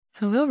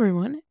Hello,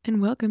 everyone, and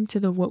welcome to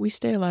the What We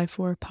Stay Alive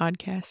For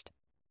podcast.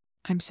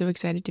 I'm so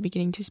excited to be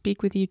getting to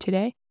speak with you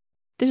today.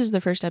 This is the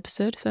first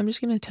episode, so I'm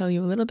just going to tell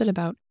you a little bit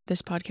about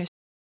this podcast.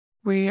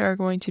 We are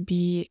going to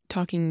be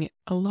talking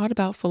a lot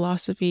about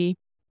philosophy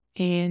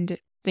and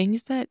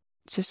things that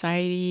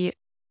society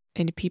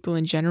and people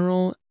in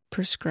general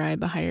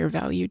prescribe a higher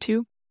value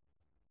to.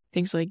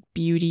 Things like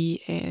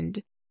beauty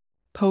and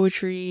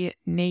poetry,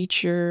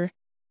 nature,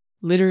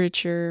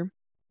 literature,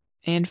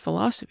 and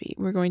philosophy.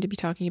 We're going to be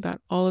talking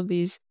about all of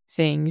these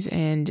things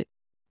and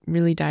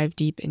really dive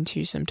deep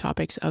into some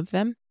topics of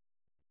them,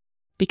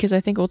 because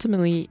I think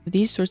ultimately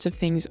these sorts of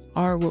things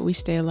are what we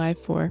stay alive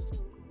for.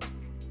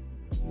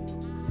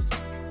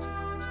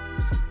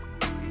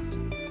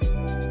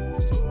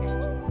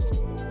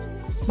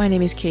 My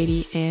name is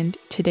Katie, and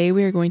today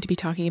we are going to be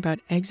talking about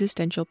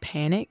existential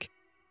panic,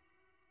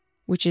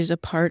 which is a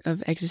part of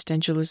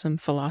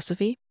existentialism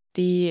philosophy.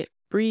 The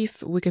brief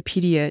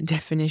Wikipedia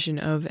definition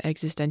of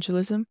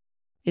existentialism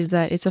is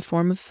that it's a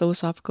form of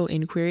philosophical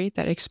inquiry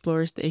that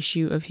explores the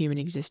issue of human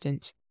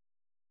existence.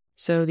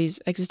 So these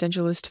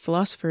existentialist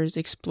philosophers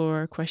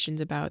explore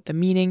questions about the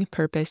meaning,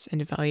 purpose,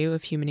 and value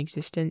of human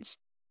existence.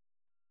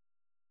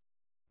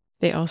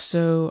 They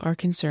also are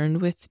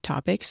concerned with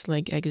topics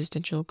like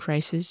existential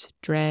crisis,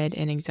 dread,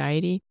 and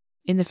anxiety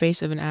in the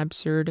face of an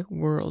absurd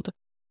world,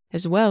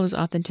 as well as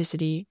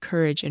authenticity,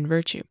 courage, and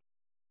virtue.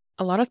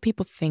 A lot of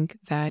people think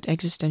that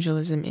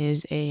existentialism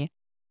is a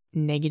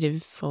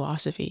negative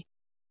philosophy,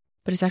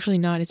 but it's actually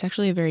not. It's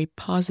actually a very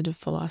positive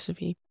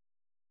philosophy.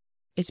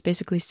 It's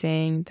basically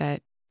saying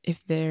that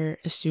if they're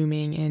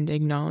assuming and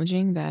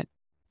acknowledging that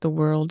the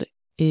world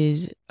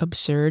is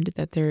absurd,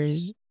 that there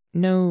is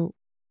no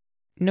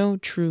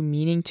true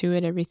meaning to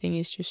it, everything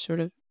is just sort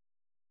of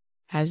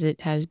as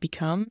it has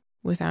become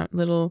without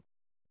little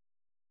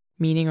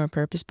meaning or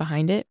purpose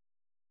behind it.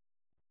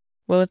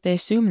 Well, if they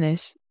assume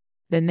this,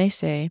 then they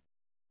say,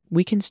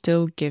 we can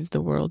still give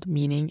the world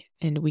meaning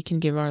and we can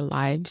give our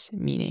lives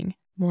meaning.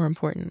 More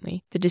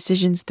importantly, the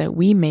decisions that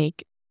we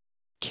make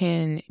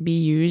can be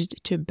used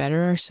to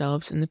better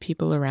ourselves and the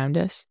people around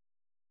us.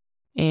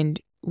 And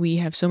we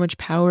have so much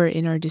power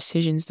in our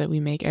decisions that we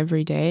make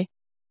every day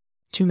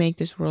to make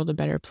this world a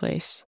better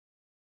place.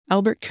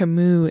 Albert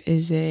Camus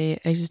is an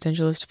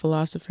existentialist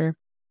philosopher,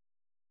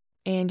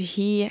 and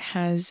he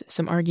has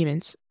some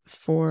arguments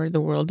for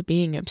the world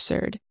being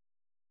absurd.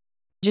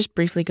 Just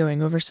briefly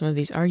going over some of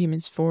these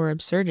arguments for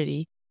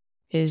absurdity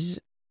is,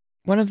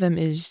 one of them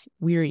is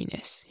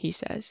weariness, he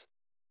says.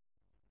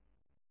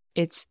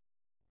 It's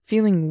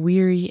feeling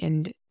weary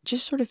and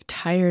just sort of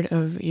tired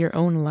of your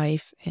own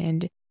life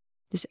and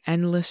this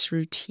endless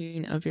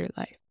routine of your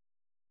life.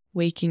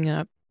 Waking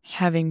up,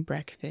 having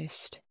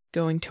breakfast,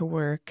 going to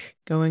work,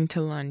 going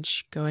to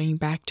lunch, going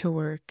back to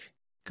work,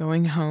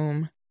 going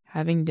home,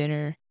 having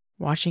dinner,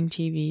 watching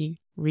TV,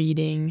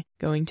 reading,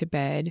 going to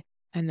bed,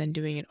 and then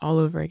doing it all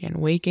over again,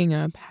 waking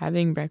up,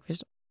 having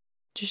breakfast,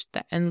 just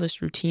the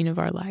endless routine of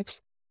our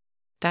lives.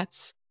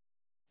 That's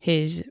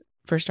his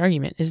first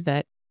argument, is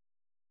that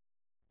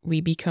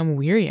we become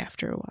weary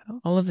after a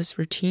while. All of this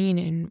routine,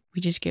 and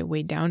we just get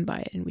weighed down by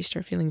it, and we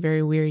start feeling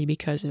very weary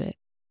because of it.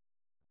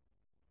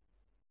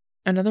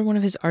 Another one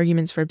of his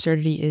arguments for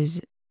absurdity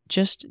is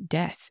just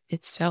death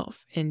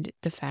itself, and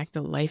the fact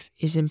that life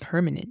is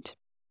impermanent.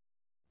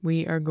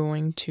 We are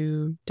going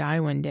to die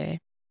one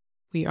day.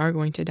 We are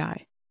going to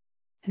die.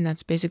 And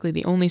that's basically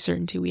the only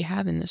certainty we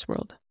have in this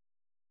world.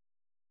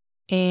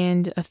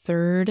 And a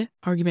third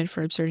argument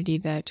for absurdity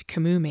that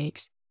Camus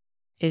makes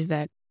is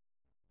that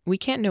we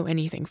can't know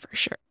anything for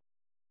sure,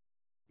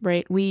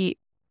 right?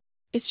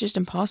 It's just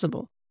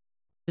impossible.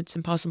 It's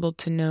impossible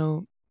to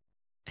know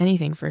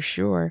anything for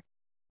sure.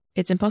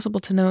 It's impossible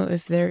to know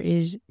if there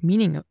is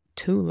meaning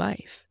to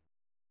life.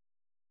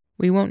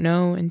 We won't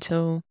know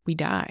until we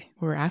die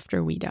or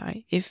after we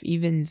die, if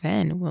even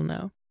then we'll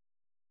know.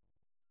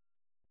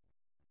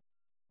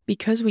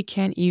 Because we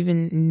can't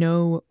even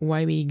know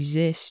why we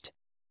exist,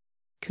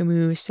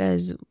 Camus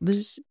says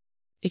this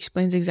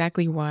explains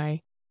exactly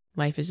why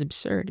life is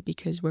absurd,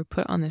 because we're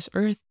put on this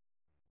earth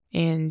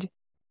and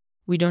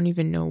we don't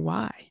even know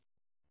why.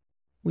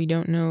 We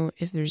don't know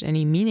if there's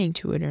any meaning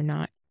to it or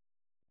not.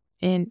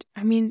 And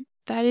I mean,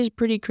 that is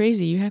pretty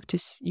crazy. You have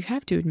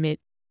to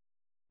admit,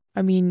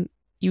 I mean,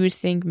 you would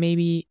think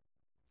maybe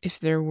if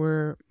there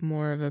were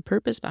more of a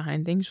purpose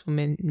behind things,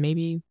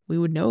 maybe we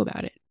would know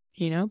about it,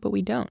 but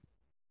we don't.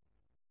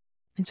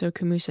 And so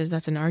Camus says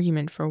that's an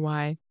argument for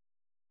why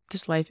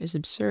this life is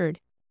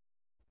absurd.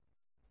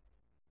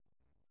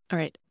 All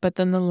right, but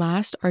then the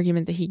last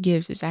argument that he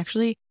gives is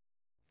actually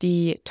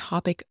the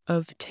topic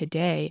of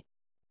today,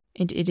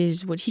 and it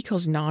is what he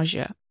calls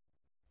nausea.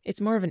 It's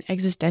more of an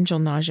existential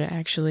nausea,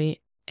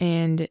 actually,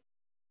 and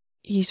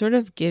he sort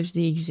of gives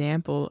the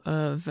example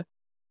of,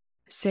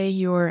 say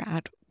you're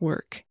at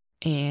work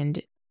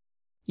and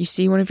you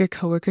see one of your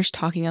coworkers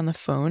talking on the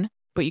phone,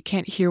 but you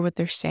can't hear what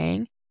they're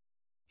saying.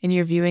 And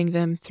you're viewing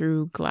them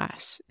through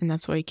glass, and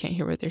that's why you can't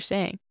hear what they're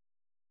saying.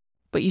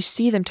 But you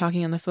see them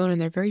talking on the phone, and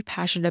they're very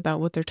passionate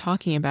about what they're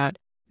talking about.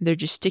 They're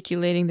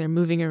gesticulating, they're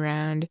moving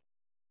around.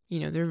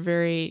 they're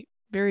very,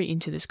 very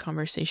into this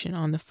conversation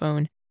on the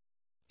phone,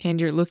 and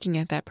you're looking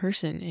at that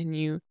person and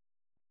you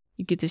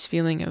get this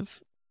feeling of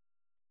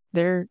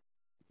they're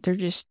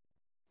just,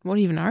 what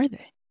even are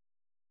they?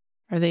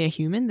 Are they a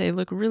human? They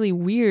look really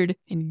weird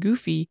and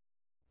goofy,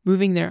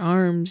 moving their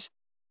arms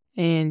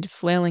and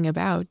flailing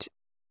about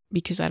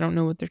because I don't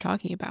know what they're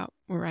talking about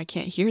or I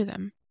can't hear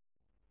them.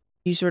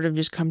 You sort of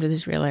just come to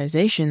this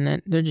realization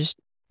that they're just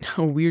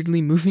a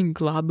weirdly moving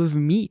glob of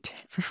meat,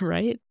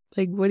 right?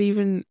 Like, what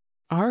even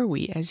are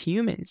we as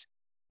humans?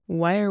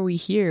 Why are we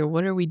here?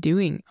 What are we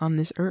doing on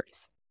this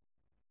earth?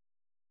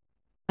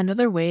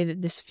 Another way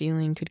that this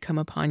feeling could come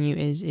upon you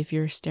is if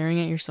you're staring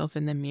at yourself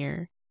in the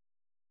mirror.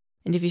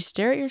 And if you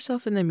stare at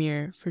yourself in the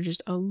mirror for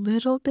just a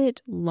little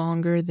bit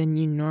longer than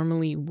you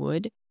normally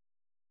would,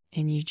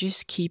 and you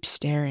just keep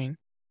staring,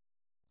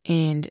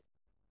 and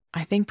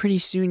I think pretty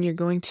soon you're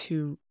going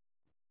to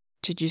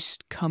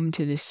just come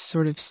to this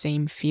sort of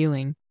same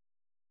feeling.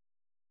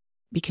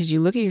 Because you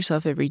look at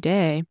yourself every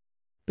day,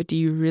 but do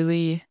you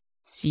really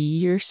see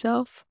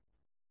yourself?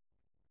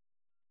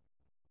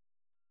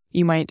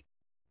 You might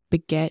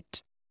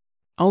beget,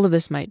 all of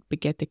this might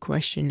beget the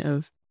question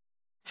of,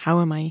 how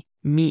am I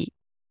me?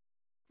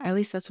 At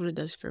least that's what it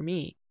does for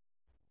me.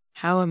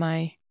 How am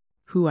I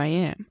who I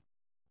am?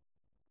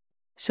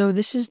 So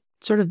this is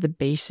sort of the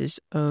basis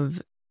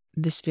of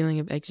this feeling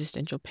of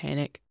existential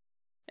panic.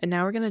 And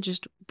now we're going to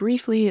just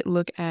briefly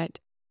look at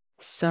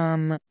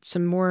some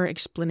more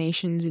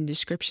explanations and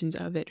descriptions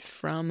of it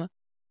from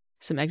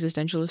some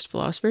existentialist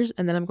philosophers,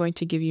 and then I'm going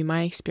to give you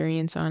my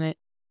experience on it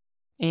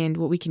and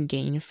what we can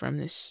gain from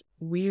this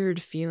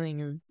weird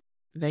feeling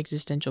of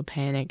existential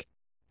panic,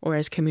 or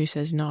as Camus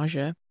says,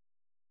 nausea.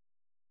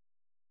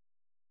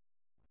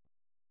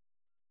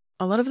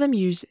 A lot of them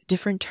use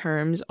different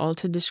terms, all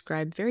to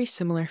describe very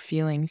similar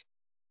feelings.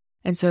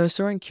 And so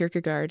Soren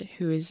Kierkegaard,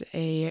 who is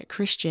a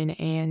Christian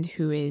and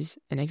who is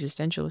an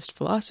existentialist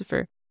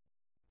philosopher,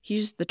 he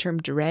uses the term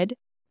dread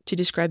to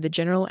describe the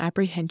general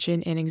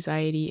apprehension and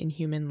anxiety in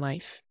human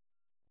life.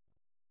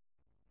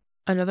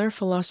 Another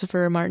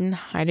philosopher, Martin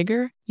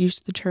Heidegger,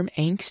 used the term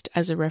angst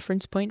as a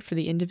reference point for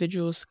the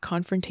individual's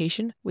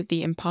confrontation with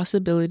the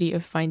impossibility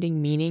of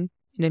finding meaning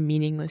in a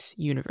meaningless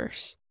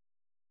universe.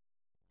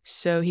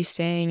 So he's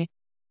saying,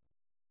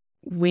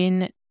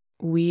 when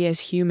we as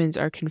humans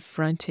are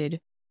confronted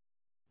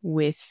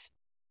with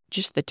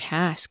just the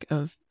task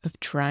of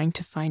trying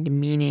to find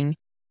meaning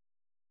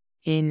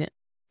in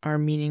our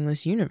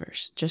meaningless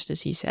universe, just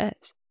as he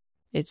says,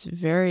 it's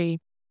very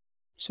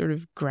sort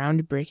of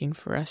groundbreaking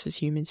for us as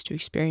humans to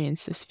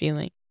experience this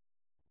feeling.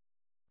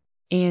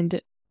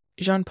 And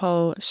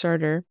Jean-Paul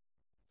Sartre,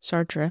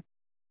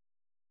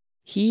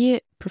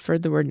 he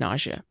preferred the word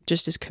nausea,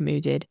 just as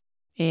Camus did,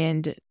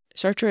 and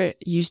Sartre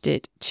used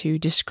it to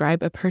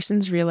describe a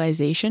person's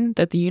realization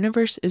that the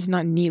universe is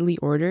not neatly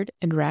ordered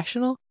and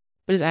rational,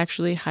 but is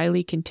actually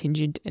highly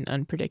contingent and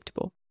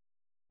unpredictable.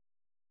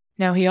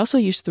 Now, he also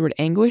used the word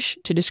anguish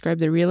to describe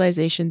the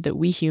realization that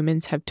we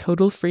humans have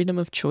total freedom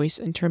of choice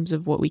in terms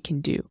of what we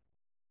can do.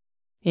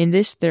 In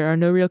this, there are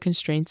no real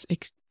constraints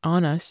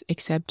on us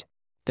except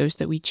those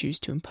that we choose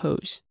to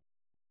impose.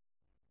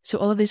 So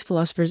all of these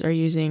philosophers are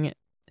using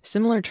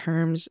similar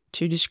terms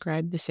to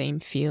describe the same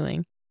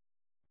feeling.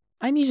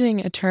 I'm using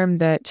a term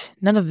that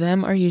none of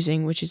them are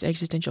using, which is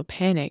existential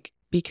panic,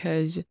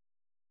 because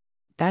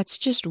that's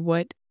just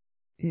what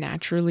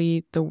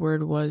naturally the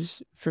word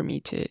was for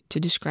me to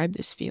describe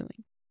this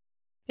feeling.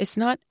 It's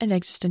not an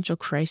existential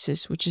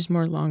crisis, which is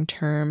more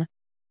long-term.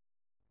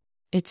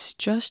 It's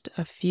just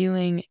a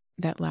feeling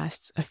that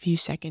lasts a few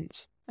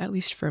seconds, at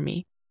least for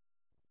me.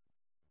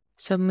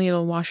 Suddenly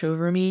it'll wash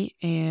over me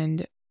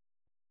and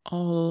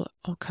I'll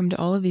come to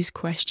all of these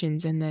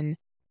questions, and then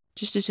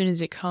just as soon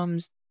as it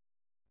comes,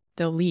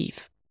 they'll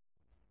leave.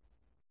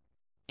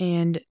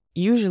 And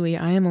usually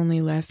I am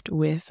only left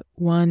with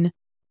one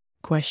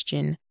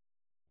question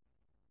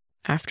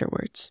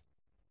afterwards.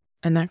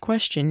 And that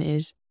question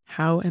is,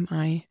 how am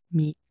I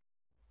me?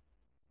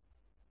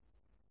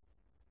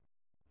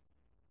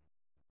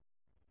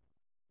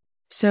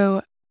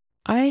 So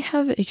I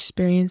have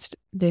experienced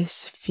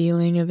this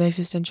feeling of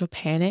existential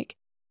panic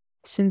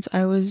since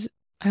I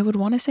would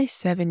want to say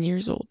 7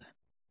 years old,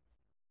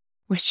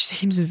 which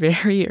seems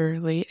very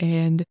early.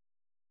 And,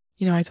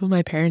 I told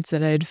my parents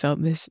that I had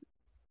felt this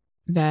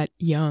that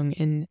young,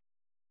 and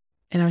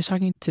I was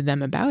talking to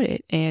them about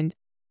it, and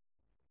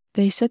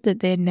they said that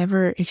they had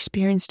never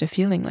experienced a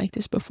feeling like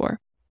this before.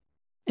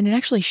 And it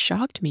actually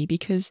shocked me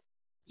because,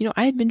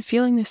 I had been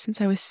feeling this since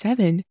I was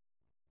 7,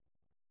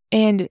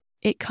 and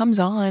it comes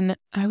on,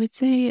 I would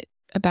say,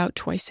 about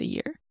twice a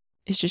year.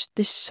 It's just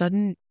this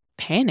sudden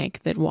panic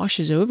that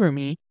washes over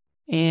me,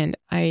 and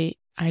I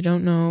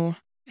don't know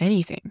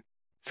anything.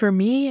 For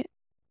me,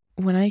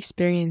 when I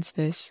experience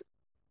this,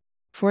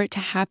 for it to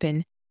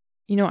happen,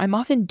 I'm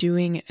often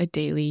doing a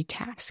daily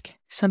task,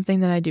 something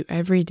that I do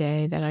every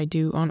day that I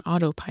do on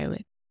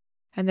autopilot.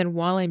 And then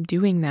while I'm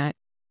doing that,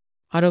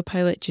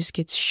 autopilot just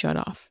gets shut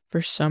off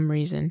for some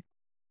reason.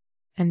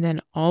 And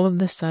then all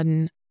of a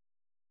sudden,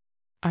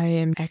 I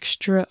am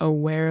extra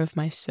aware of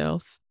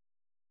myself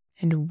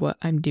and what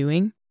I'm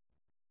doing.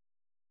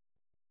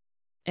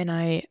 And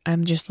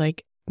I'm just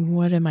like,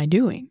 what am I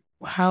doing?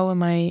 How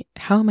am I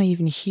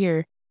even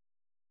here?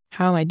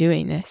 How am I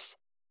doing this?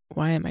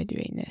 Why am I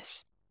doing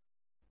this?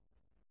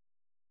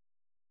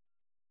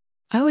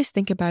 I always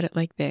think about it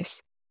like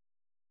this.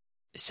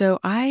 So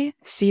I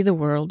see the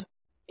world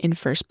in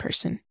first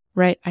person,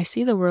 right? I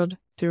see the world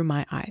through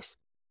my eyes.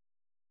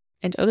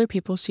 And other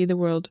people see the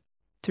world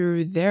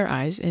through their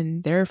eyes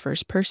in their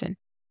first person.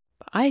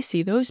 But I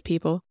see those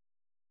people,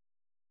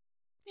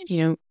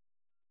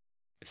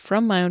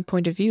 from my own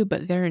point of view,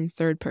 but they're in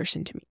third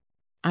person to me.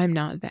 I'm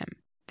not them.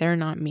 They're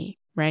not me,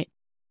 right?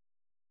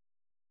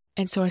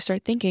 And so I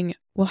start thinking,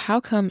 well, how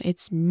come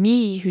it's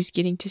me who's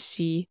getting to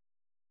see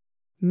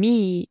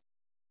me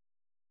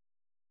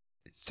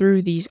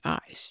through these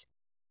eyes?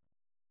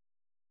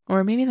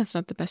 Or maybe that's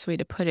not the best way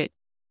to put it,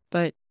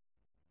 but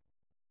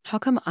how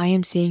come I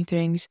am seeing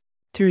things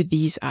through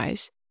these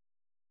eyes?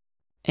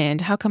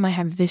 And how come I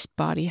have this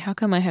body? How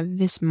come I have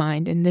this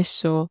mind and this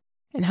soul?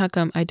 And how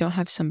come I don't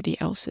have somebody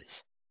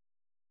else's?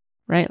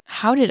 Right?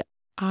 How did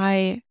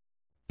I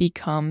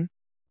become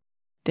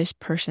this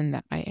person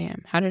that I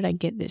am? How did I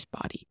get this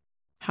body?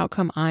 How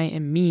come I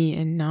am me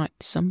and not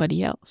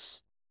somebody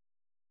else?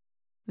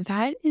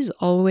 That is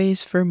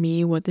always, for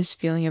me, what this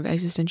feeling of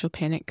existential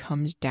panic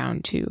comes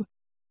down to.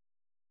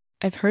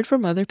 I've heard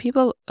from other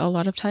people, a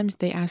lot of times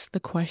they ask the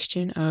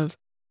question of,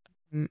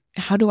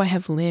 how do I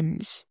have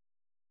limbs?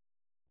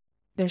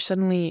 They're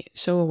suddenly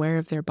so aware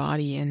of their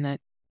body and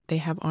that they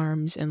have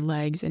arms and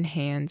legs and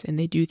hands and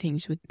they do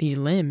things with these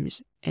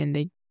limbs and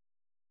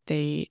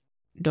they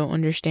don't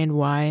understand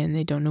why and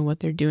they don't know what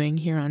they're doing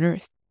here on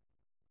Earth.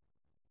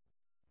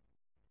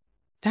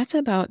 That's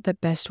about the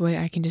best way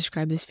I can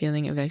describe this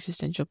feeling of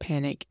existential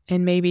panic.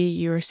 And maybe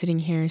you are sitting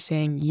here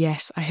saying,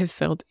 yes, I have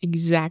felt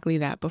exactly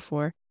that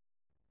before.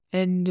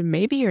 And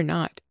maybe you're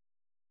not.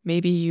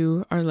 Maybe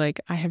you are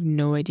like, I have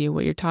no idea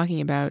what you're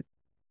talking about.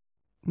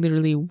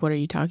 Literally, what are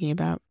you talking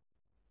about?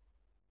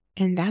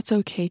 And that's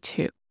okay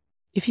too.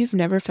 If you've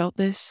never felt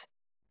this,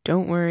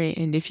 don't worry.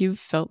 And if you've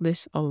felt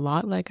this a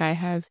lot like I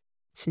have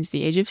since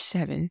the age of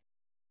 7,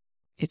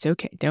 it's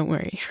okay. Don't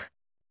worry.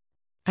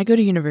 I go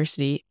to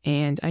university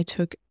and I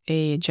took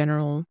a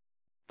general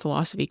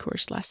philosophy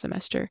course last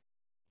semester.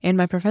 And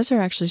my professor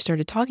actually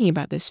started talking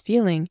about this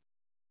feeling.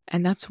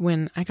 And that's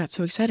when I got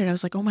so excited. I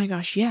was like, oh my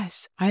gosh,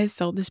 yes, I have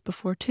felt this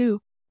before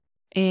too.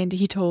 And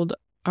he told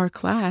our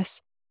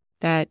class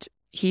that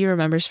he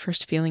remembers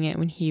first feeling it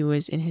when he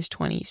was in his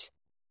 20s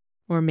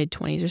or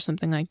mid-20s or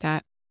something like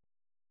that.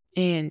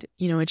 And,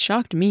 it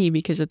shocked me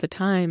because at the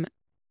time,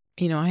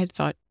 I had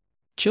thought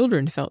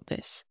children felt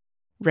this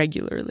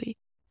regularly,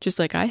 just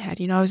like I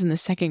had. I was in the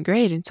 2nd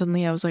grade and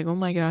suddenly I was like, oh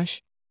my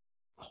gosh,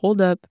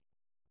 hold up.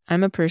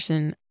 I'm a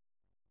person.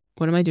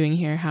 What am I doing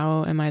here?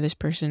 How am I this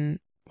person?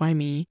 Why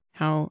me?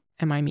 How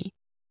am I me?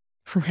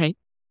 Right?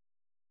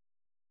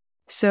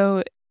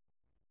 So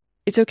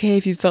it's okay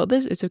if you felt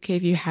this. It's okay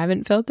if you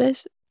haven't felt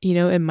this.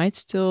 It might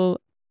still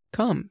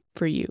come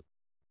for you.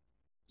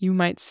 You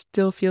might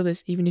still feel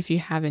this even if you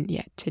haven't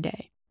yet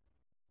today.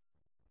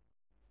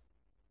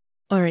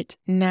 All right,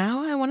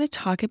 now I want to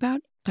talk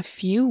about a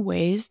few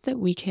ways that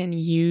we can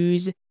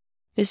use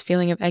this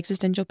feeling of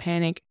existential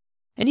panic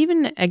and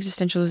even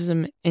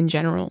existentialism in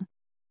general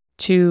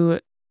to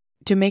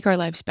make our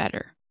lives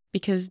better.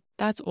 Because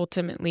that's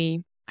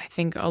ultimately, I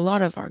think, a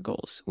lot of our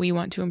goals. We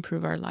want to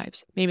improve our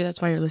lives. Maybe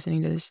that's why you're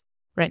listening to this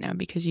right now,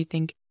 because you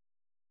think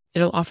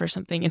it'll offer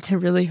something. And I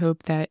really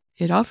hope that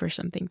it offers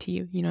something to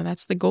you.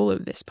 That's the goal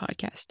of this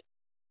podcast.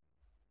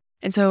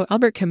 And so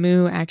Albert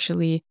Camus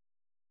actually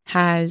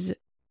has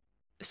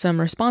some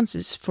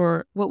responses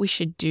for what we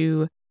should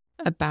do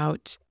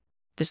about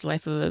this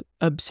life of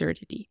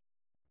absurdity.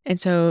 And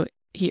so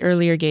he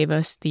earlier gave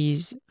us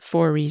these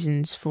 4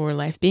 reasons for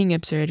life being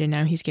absurd, and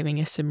now he's giving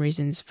us some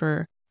reasons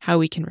for how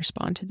we can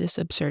respond to this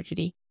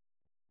absurdity.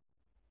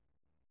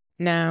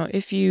 Now,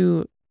 if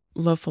you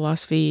love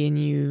philosophy and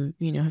you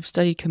have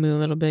studied Camus a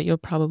little bit, you'll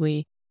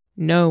probably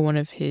know one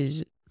of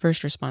his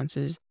first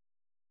responses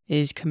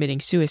is committing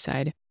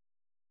suicide.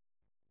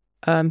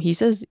 He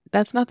says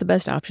that's not the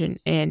best option,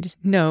 and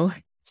no,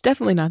 it's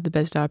definitely not the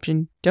best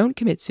option. Don't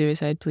commit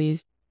suicide,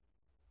 please.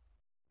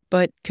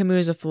 But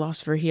Camus, as a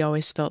philosopher, he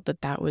always felt that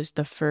that was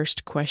the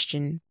first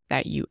question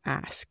that you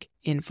ask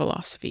in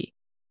philosophy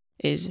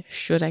is,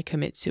 should I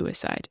commit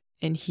suicide?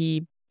 And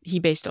he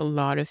based a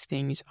lot of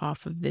things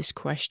off of this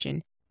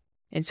question.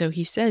 And so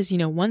he says,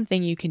 one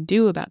thing you can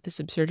do about this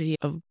absurdity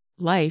of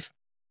life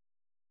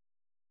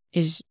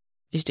is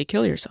to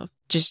kill yourself.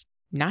 Just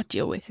not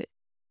deal with it,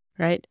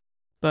 right?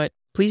 But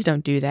please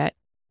don't do that.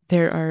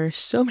 There are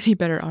so many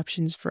better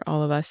options for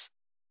all of us.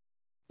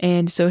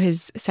 And so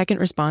his second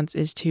response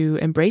is to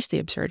embrace the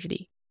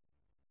absurdity.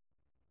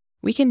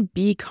 We can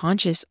be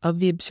conscious of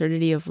the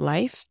absurdity of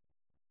life,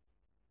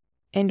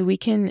 and we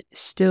can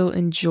still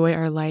enjoy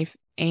our life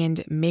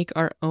and make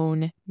our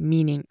own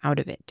meaning out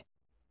of it.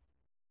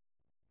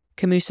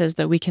 Camus says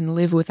that we can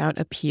live without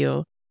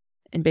appeal,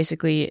 and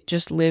basically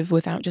just live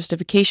without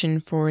justification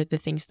for the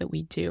things that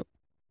we do.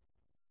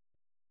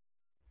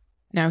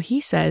 Now,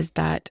 he says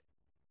that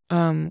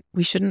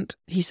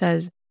he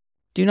says,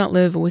 do not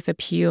live with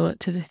appeal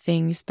to the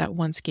things that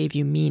once gave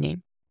you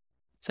meaning,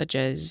 such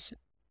as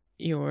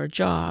your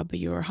job,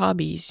 your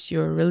hobbies,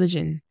 your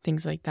religion,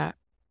 things like that.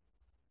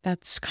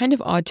 That's kind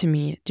of odd to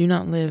me. Do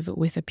not live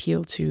with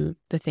appeal to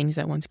the things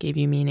that once gave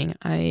you meaning.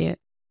 I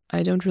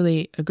don't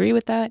really agree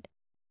with that.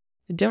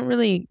 I don't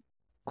really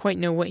quite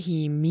know what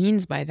he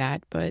means by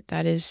that, but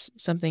that is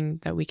something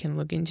that we can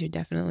look into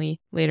definitely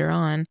later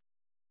on.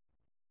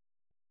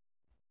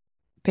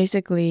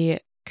 Basically,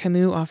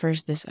 Camus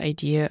offers this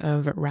idea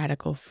of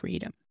radical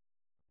freedom.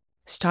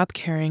 Stop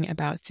caring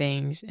about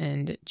things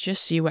and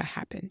just see what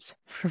happens,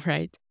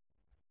 right?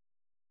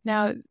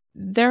 Now,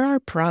 there are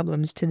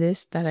problems to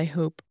this that I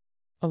hope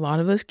a lot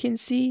of us can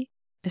see,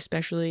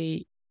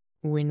 especially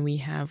when we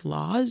have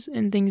laws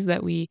and things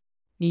that we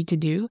need to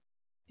do.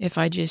 If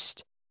I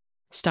just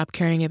stop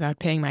caring about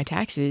paying my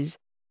taxes,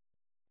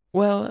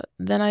 well,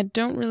 then I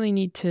don't really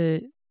need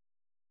to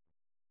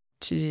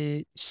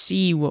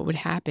see what would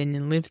happen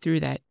and live through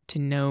that to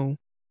know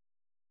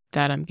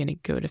that I'm going to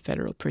go to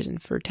federal prison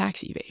for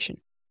tax evasion.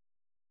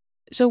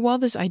 So while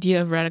this idea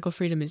of radical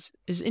freedom is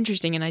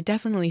interesting, and I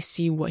definitely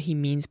see what he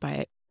means by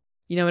it,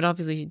 it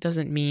obviously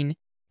doesn't mean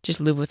just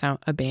live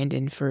without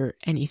abandon for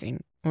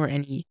anything or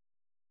any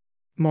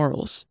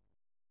morals.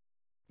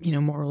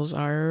 Morals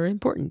are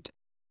important,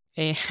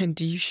 and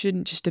you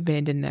shouldn't just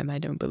abandon them, I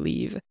don't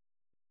believe.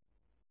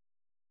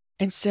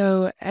 And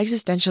so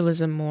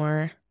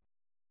existentialism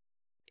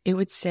it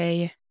would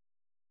say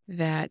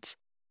that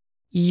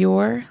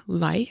your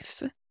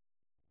life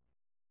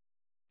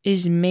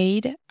is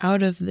made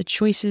out of the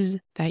choices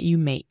that you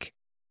make.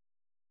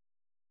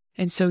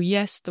 And so,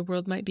 yes, the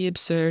world might be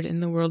absurd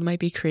and the world might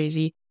be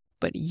crazy,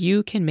 but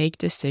you can make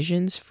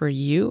decisions for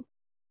you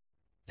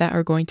that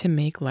are going to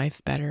make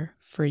life better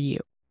for you.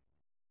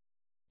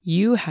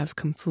 You have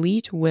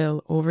complete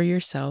will over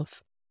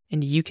yourself,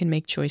 and you can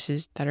make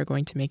choices that are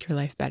going to make your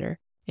life better,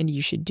 and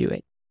you should do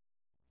it.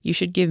 You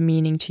should give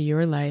meaning to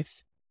your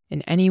life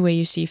in any way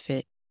you see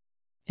fit,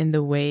 in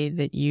the way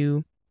that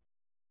you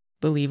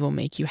believe will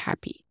make you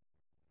happy.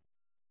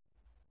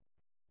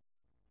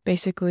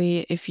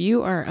 Basically, if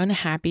you are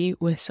unhappy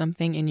with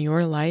something in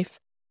your life,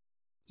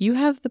 you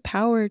have the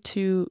power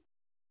to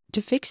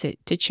fix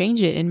it, to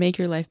change it and make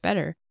your life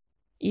better.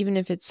 Even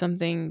if it's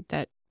something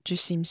that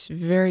just seems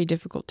very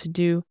difficult to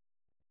do,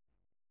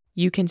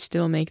 you can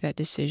still make that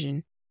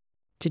decision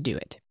to do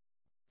it,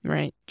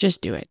 right?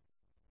 Just do it.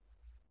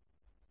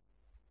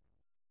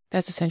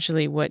 That's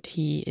essentially what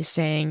he is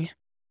saying.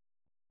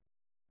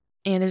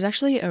 And there's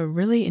actually a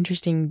really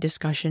interesting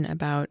discussion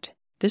about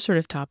this sort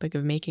of topic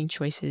of making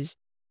choices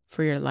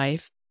for your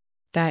life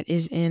that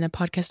is in a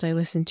podcast I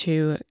listened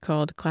to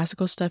called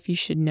Classical Stuff You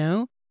Should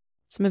Know.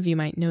 Some of you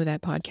might know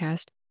that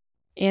podcast.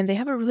 And they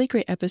have a really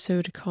great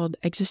episode called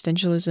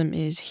Existentialism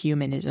is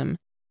Humanism.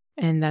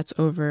 And that's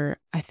over,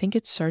 I think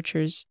it's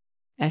Sartre's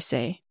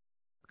essay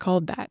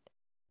called that.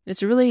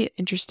 It's a really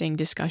interesting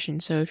discussion.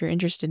 So if you're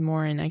interested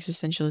more in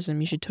existentialism,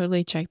 you should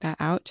totally check that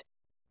out.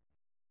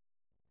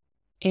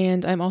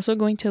 And I'm also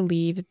going to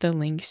leave the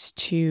links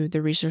to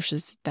the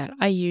resources that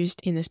I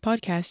used in this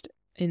podcast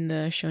in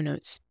the show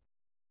notes.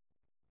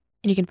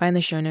 And you can find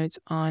the show notes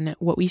on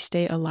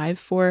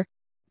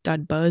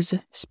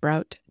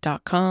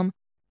whatwestayalivefor.buzzsprout.com.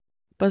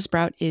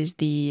 Buzzsprout is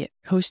the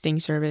hosting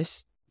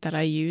service that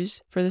I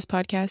use for this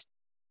podcast.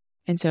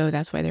 And so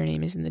that's why their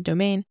name is in the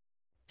domain.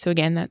 So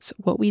again, that's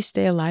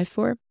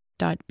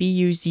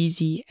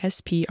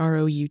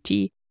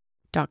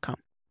whatwestayalivefor.buzzsprout.com.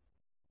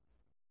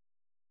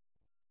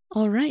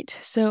 All right,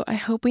 so I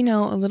hope we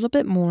know a little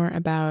bit more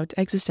about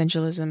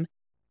existentialism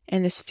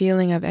and this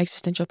feeling of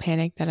existential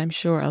panic that I'm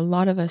sure a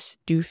lot of us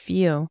do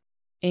feel.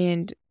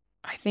 And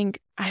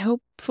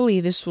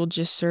hopefully this will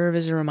just serve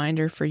as a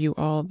reminder for you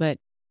all that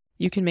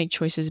you can make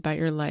choices about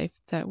your life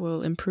that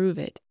will improve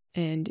it.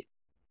 And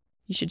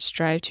you should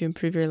strive to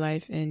improve your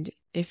life. And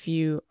if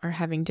you are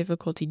having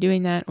difficulty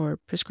doing that or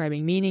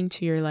prescribing meaning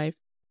to your life,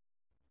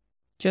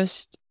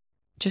 just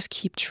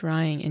keep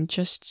trying and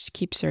just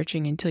keep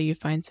searching until you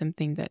find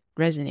something that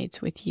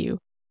resonates with you.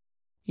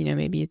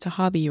 Maybe it's a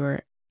hobby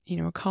or,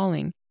 a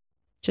calling,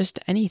 just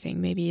anything.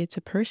 Maybe it's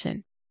a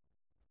person.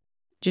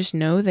 Just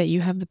know that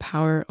you have the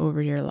power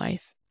over your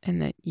life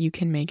and that you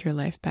can make your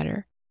life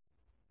better.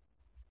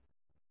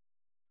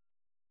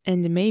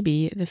 And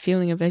maybe the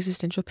feeling of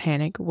existential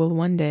panic will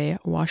one day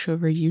wash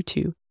over you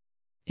too,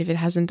 if it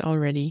hasn't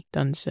already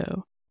done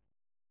so.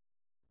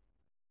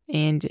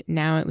 And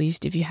now, at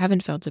least, if you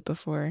haven't felt it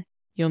before,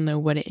 you'll know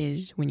what it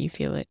is when you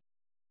feel it.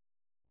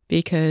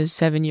 Because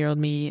 7-year-old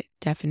me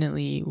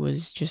definitely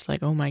was just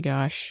like, oh my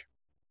gosh,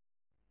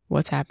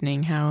 what's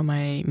happening? How am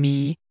I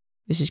me?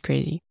 This is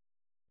crazy.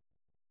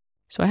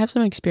 So I have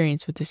some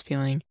experience with this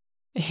feeling.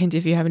 And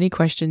if you have any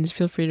questions,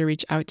 feel free to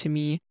reach out to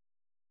me.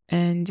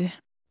 And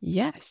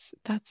yes,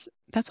 that's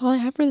all I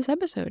have for this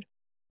episode.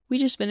 We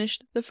just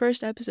finished the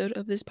first episode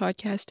of this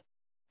podcast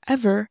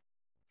ever.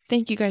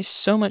 thank you guys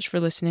so much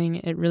for listening.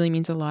 It really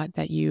means a lot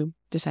that you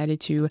decided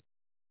to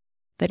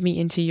let me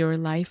into your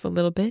life a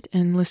little bit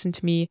and listen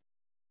to me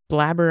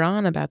blabber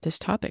on about this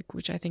topic,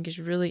 which I think is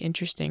really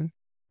interesting.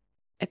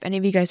 If any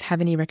of you guys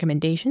have any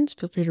recommendations,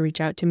 feel free to reach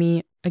out to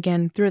me.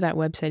 Again, through that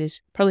website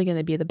is probably going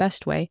to be the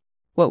best way,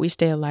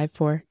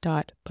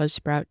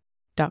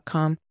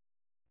 whatwestayalivefor.buzzsprout.com.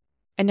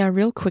 And now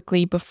real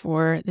quickly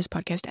before this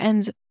podcast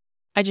ends,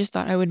 I just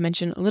thought I would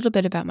mention a little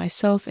bit about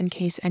myself in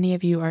case any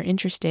of you are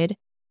interested.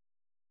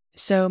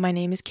 So my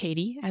name is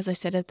Katie, as I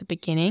said at the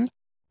beginning,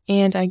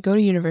 and I go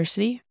to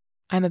university.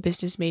 I'm a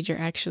business major,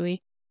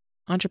 actually.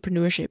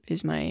 Entrepreneurship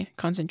is my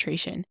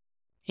concentration,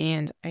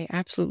 and I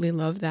absolutely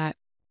love that.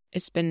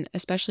 It's been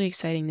especially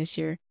exciting this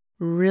year,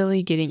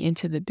 really getting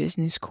into the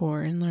business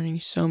core and learning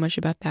so much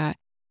about that.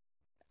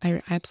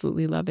 I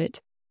absolutely love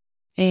it.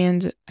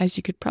 And as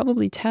you could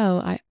probably tell,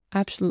 I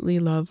absolutely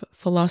love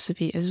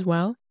philosophy as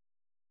well.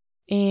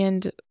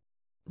 And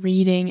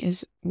reading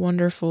is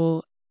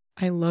wonderful.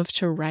 I love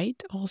to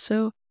write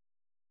also.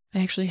 I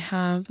actually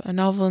have a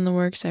novel in the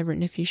works. I've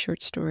written a few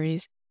short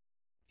stories,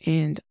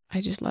 and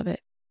I just love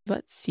it.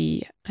 Let's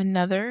see.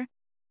 Another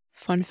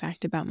fun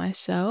fact about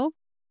myself.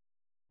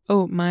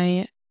 Oh,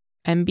 my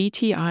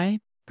MBTI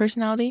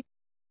personality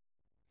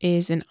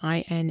is an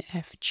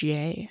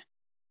INFJ.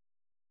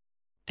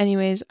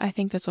 Anyways, I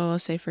think that's all I'll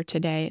say for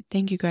today.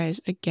 Thank you guys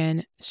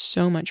again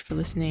so much for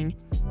listening.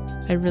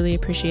 I really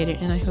appreciate it,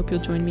 and I hope you'll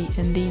join me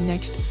in the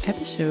next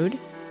episode.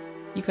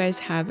 You guys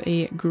have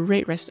a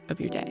great rest of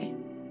your day.